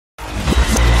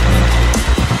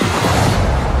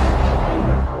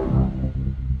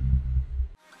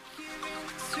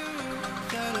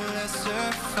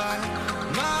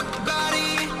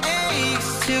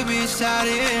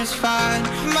satisfied.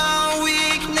 My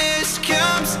weakness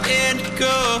comes and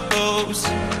goes.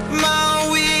 My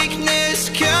weakness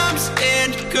comes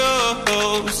and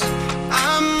goes.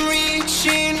 I'm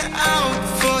reaching out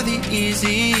for the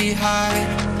easy high.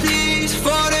 Please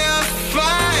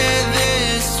fortify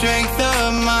this strength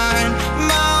of mine.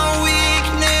 My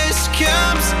weakness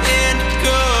comes and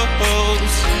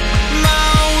goes.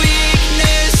 My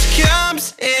weakness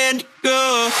comes and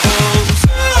goes.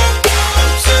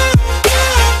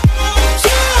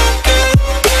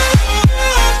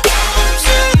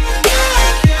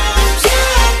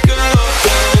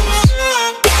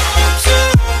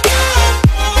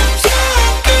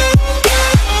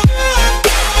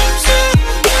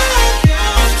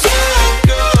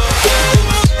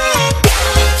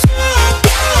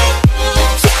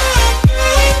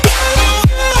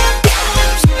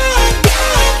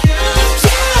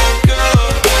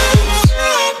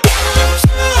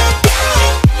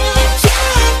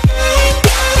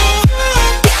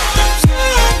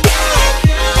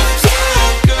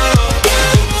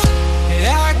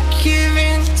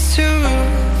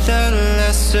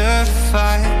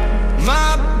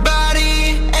 My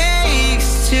body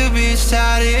aches to be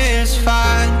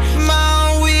satisfied.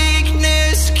 My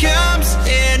weakness comes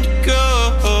and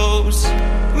goes.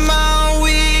 My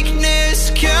weakness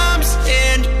comes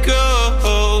and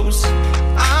goes.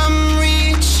 I'm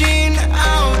reaching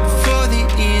out for the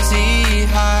easy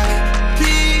high.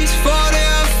 Please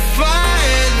fortify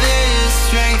this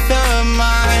strength of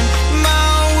mine.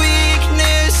 My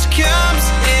weakness comes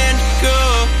and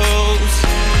goes.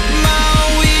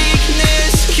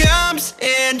 Comes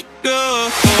and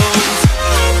goes.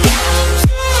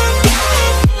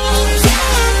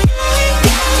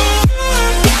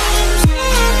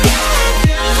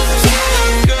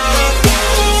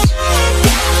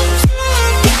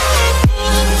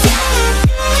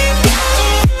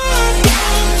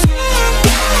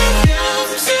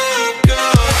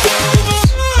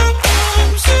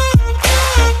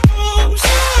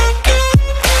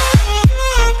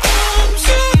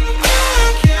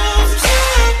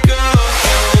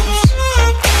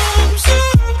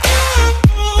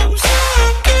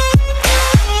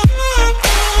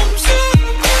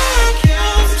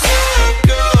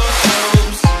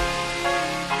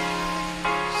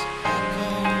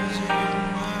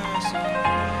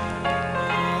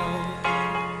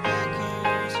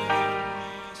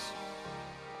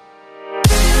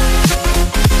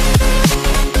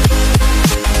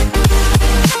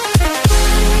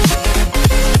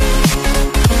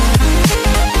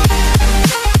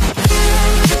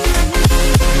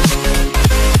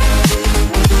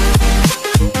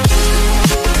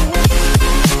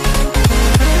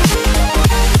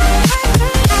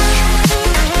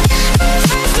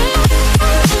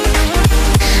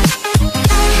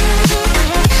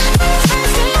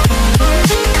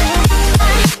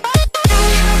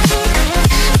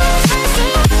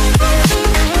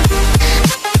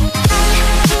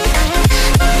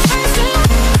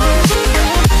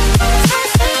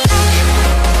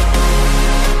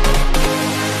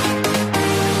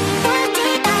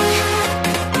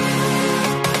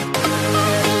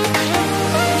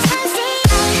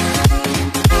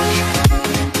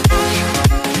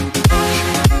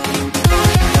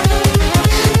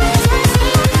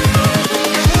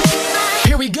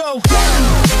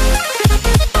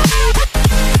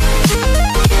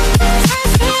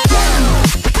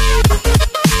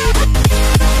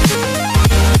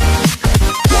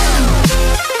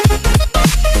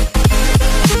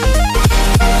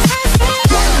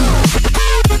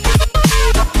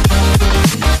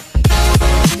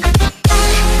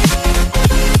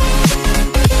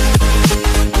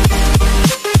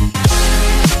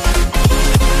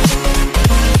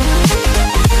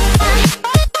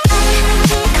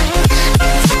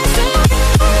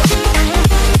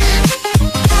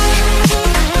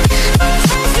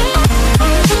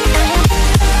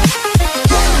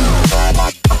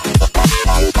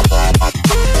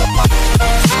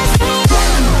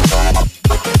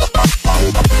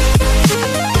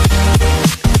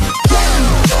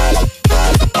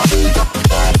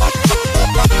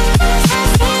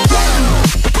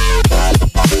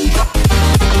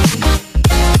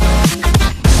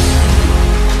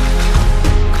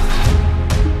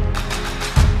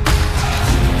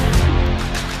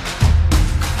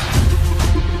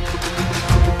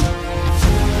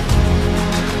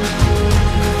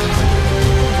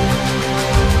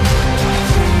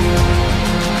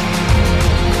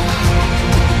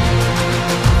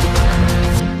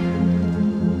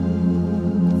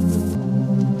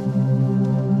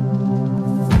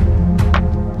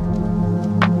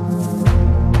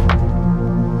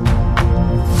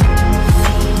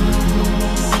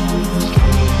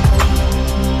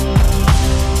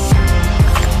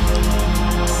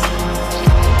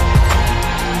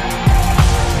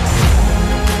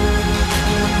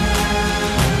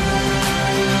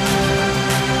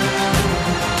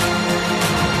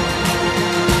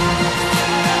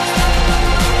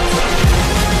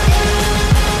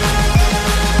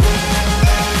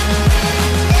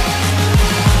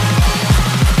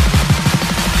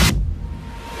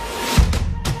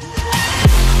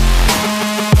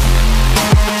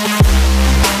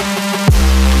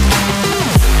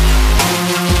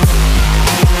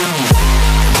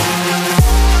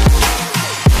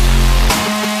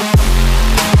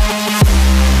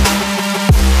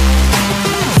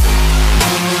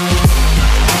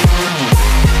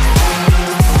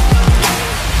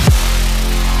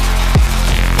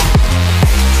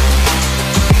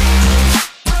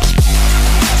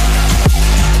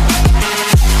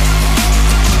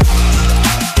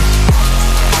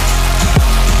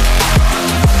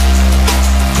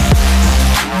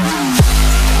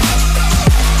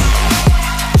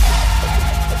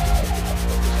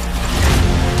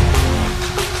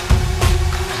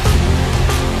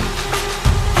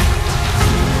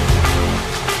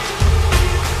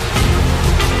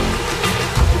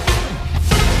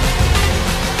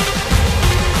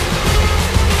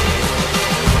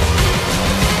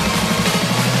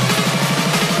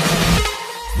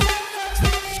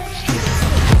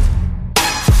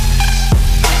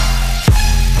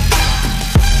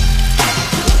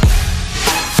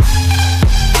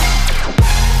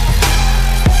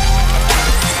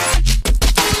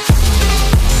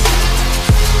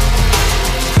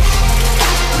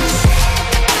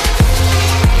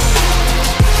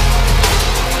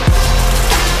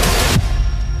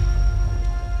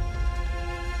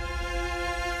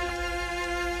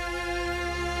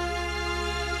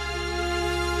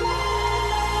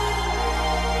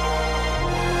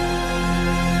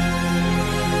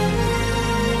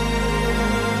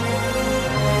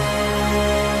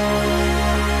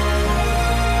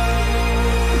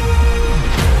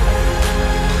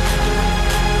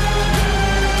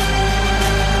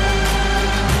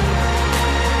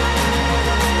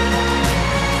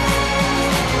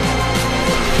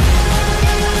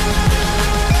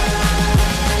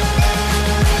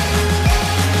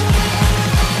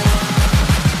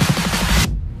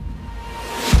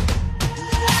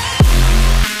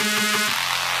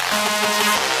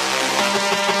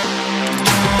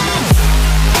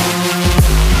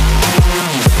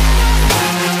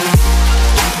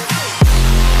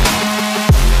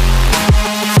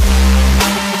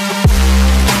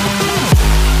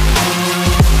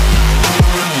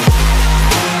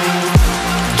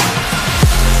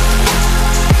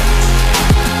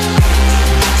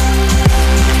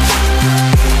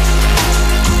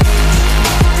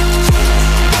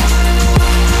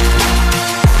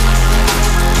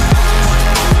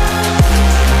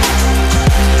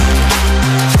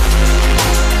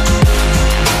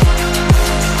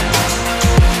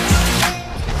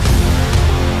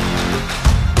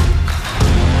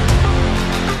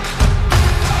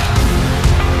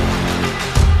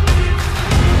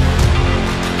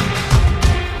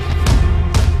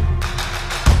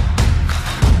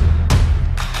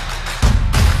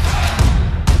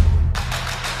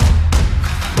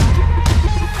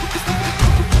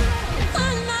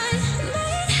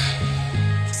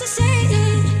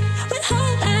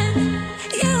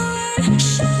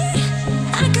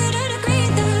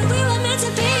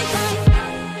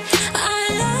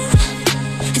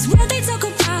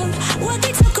 what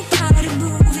they talk about in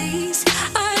movies.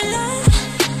 Our love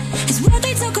is what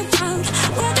they talk about,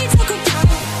 what they talk about.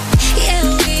 Yeah,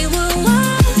 we were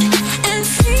wild and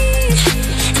free,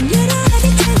 and you know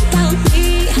everything about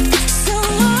me. So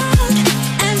wild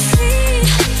and free,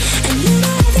 and you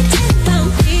know everything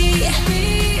about me.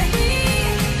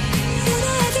 You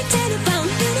know everything about,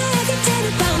 you know everything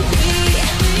about me.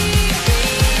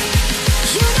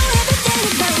 You know everything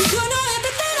about, you know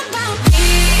everything about me.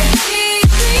 You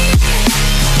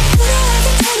know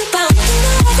everything about, you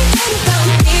know everything about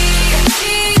me. You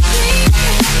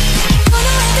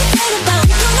know everything about,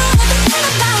 you know everything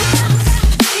about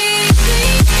me.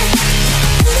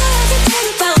 You know everything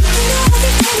about, you know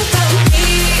everything about me.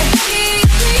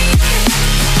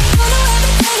 You know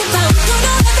everything about, you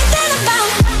know everything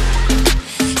about.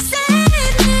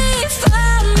 Save me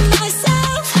from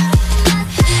myself.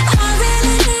 I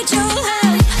really need your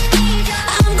help.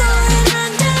 I'm going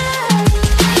under.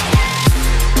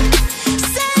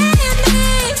 Save me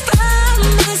from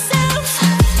myself.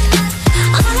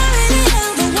 All I really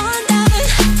ever wonder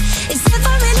is if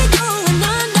I'm really going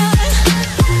under.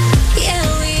 Yeah,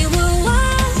 we were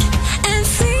wild and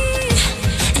free,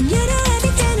 and you know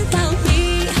everything about me.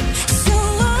 So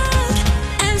wild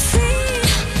and free,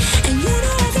 and you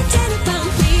know everything about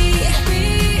me.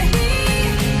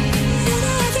 You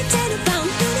know everything about,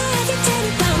 you know everything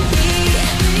about me.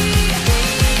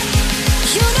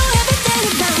 You know everything about, you know everything about me.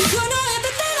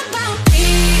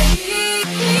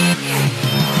 You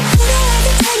know everything about, you know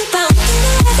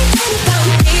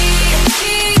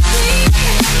everything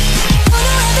about me. You know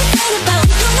everything about,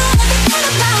 you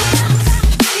know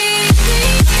everything about.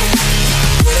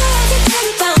 You know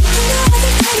everything about, you know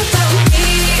everything about me. You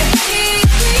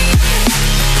know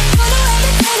everything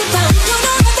about,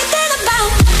 you know everything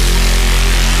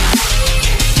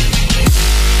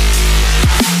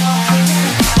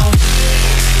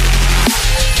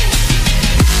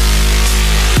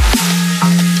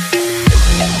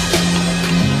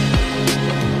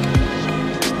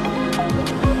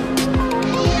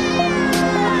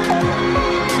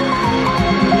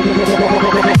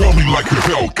Tell me like a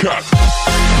Hellcat.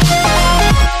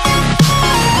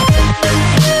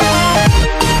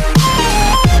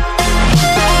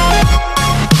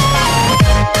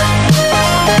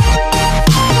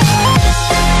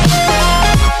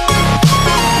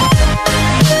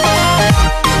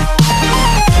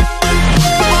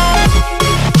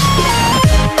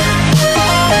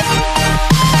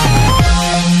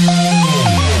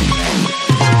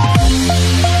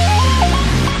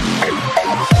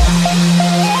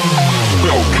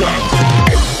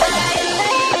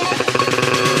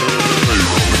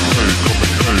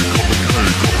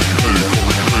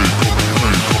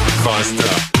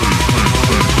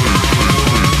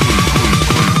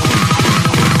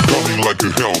 Coming like a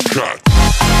Hellcat.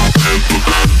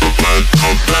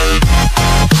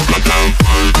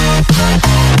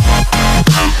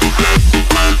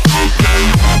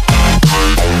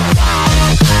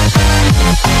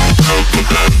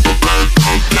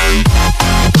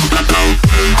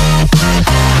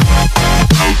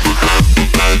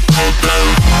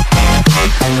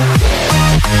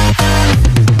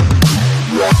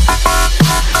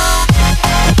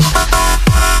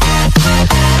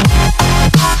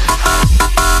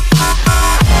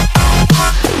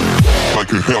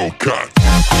 Like a Hellcat.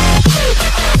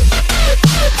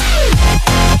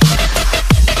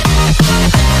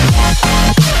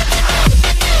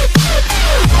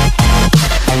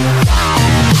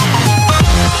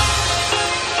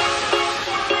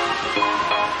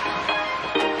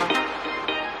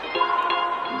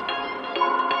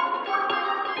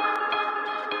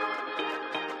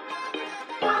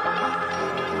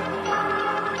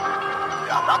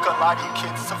 I'm not gonna lie to you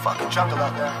kids, it's a fucking jungle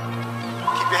out there.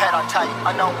 Keep your head on tight,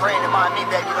 unknown brain and mind me,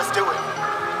 baby, let's do it.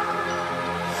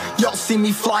 Y'all see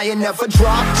me flying, never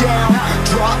drop down,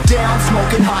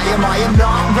 smoking high, I am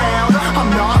not round, I'm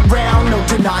not round, no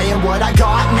denying what I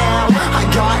got now,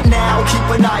 keep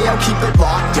an eye out, keep it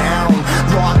locked down,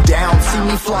 see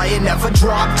me flying, never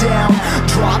drop down,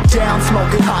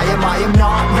 smoking high, I am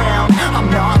not round,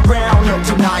 I'm not round, no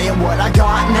denying what I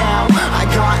got now,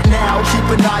 keep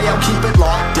an eye out, keep it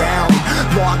locked down,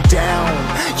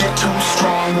 you're too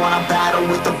strong, wanna battle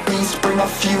with the beast, bring a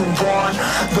few on,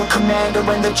 the commander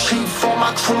and the chief, all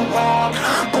my crew on,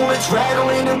 bullets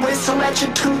rattling and whistle at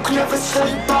your toque, never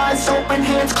sleep, eyes open,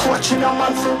 hands clutching on my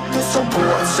loop, this a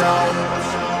war zone.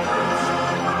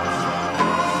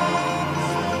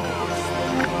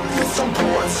 This a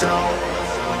war zone.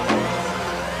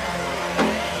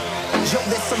 Yo,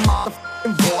 this a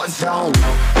motherfucking war zone.